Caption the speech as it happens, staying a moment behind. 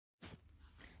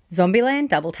Zombieland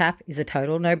Double Tap is a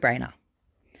total no-brainer.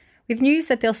 With news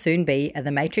that there'll soon be a The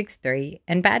Matrix 3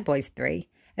 and Bad Boys 3,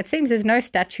 it seems there's no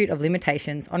statute of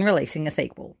limitations on releasing a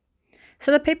sequel. So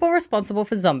the people responsible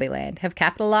for Zombieland have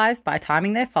capitalised by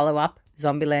timing their follow-up,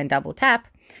 Zombieland Double Tap,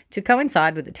 to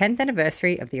coincide with the 10th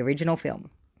anniversary of the original film.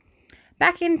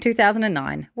 Back in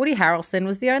 2009, Woody Harrelson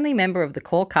was the only member of the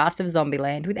core cast of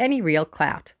Zombieland with any real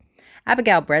clout.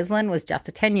 Abigail Breslin was just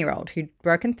a 10-year-old who'd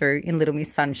broken through in Little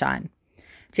Miss Sunshine.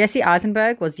 Jesse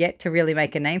Eisenberg was yet to really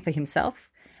make a name for himself,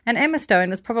 and Emma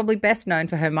Stone was probably best known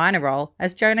for her minor role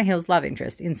as Jonah Hill's love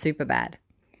interest in Superbad.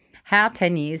 How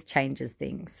 10 years changes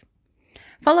things.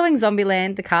 Following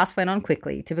Zombieland, the cast went on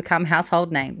quickly to become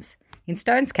household names, in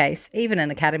Stone's case, even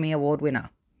an Academy Award winner.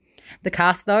 The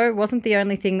cast, though, wasn't the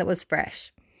only thing that was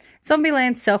fresh.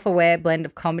 Zombieland's self-aware blend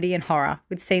of comedy and horror,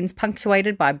 with scenes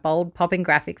punctuated by bold popping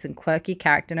graphics and quirky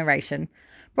character narration,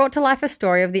 brought to life a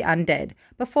story of the undead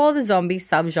before the zombie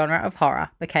subgenre of horror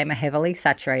became a heavily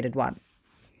saturated one.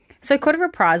 So could a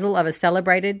reprisal of a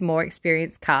celebrated, more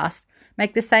experienced cast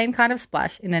make the same kind of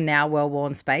splash in a now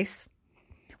well-worn space?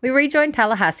 We rejoin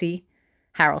Tallahassee,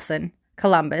 Harrelson,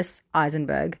 Columbus,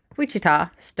 Eisenberg, Wichita,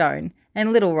 Stone,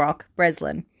 and Little Rock,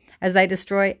 Breslin, as they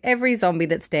destroy every zombie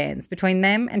that stands between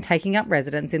them and taking up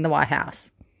residence in the White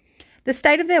House. The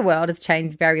state of their world has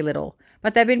changed very little,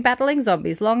 but they've been battling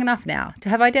zombies long enough now to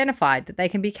have identified that they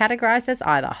can be categorised as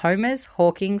either homers,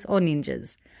 Hawkings, or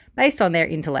ninjas, based on their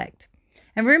intellect.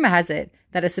 And rumour has it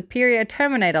that a superior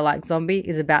Terminator-like zombie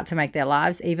is about to make their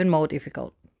lives even more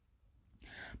difficult.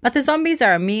 But the zombies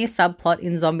are a mere subplot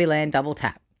in Zombieland Double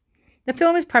Tap. The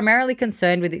film is primarily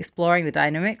concerned with exploring the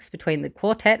dynamics between the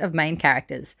quartet of main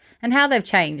characters and how they've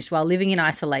changed while living in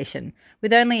isolation,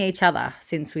 with only each other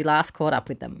since we last caught up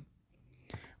with them.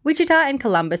 Wichita and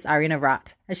Columbus are in a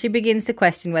rut, as she begins to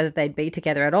question whether they'd be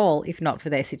together at all if not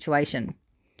for their situation.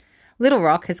 Little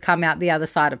Rock has come out the other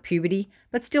side of puberty,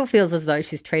 but still feels as though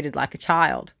she's treated like a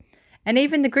child. And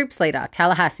even the group's leader,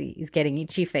 Tallahassee, is getting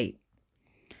itchy feet.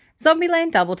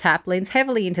 Zombieland Double Tap leans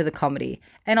heavily into the comedy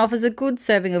and offers a good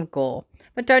serving of gore,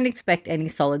 but don't expect any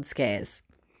solid scares.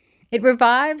 It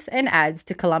revives and adds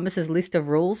to Columbus's list of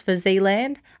rules for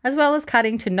Z-Land, as well as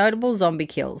cutting to notable zombie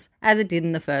kills, as it did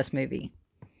in the first movie.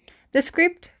 The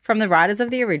script, from the writers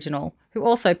of the original, who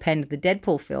also penned the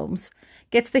Deadpool films,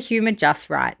 gets the humour just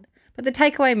right, but the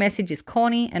takeaway message is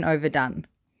corny and overdone.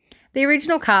 The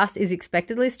original cast is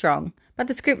expectedly strong, but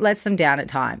the script lets them down at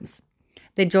times.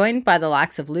 They're joined by the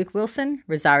likes of Luke Wilson,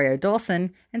 Rosario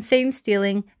Dawson, and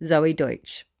scene-stealing Zoe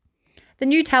Deutsch. The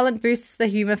new talent boosts the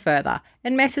humour further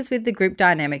and messes with the group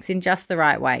dynamics in just the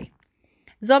right way.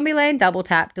 Zombieland Double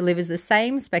Tap delivers the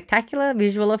same spectacular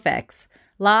visual effects,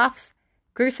 laughs,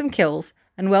 gruesome kills,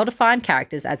 and well-defined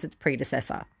characters as its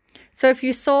predecessor. So if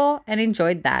you saw and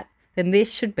enjoyed that, then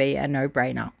this should be a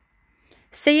no-brainer.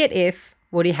 See it if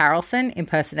Woody Harrelson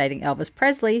impersonating Elvis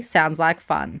Presley sounds like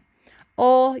fun,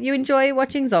 or you enjoy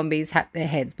watching zombies have their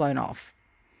heads blown off.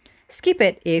 Skip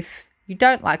it if you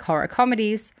don't like horror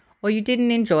comedies or you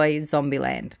didn't enjoy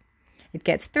Zombieland. It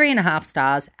gets 3.5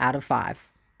 stars out of 5.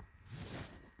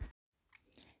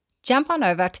 Jump on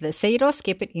over to the See It or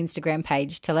Skip It Instagram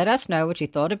page to let us know what you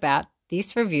thought about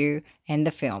this review and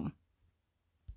the film.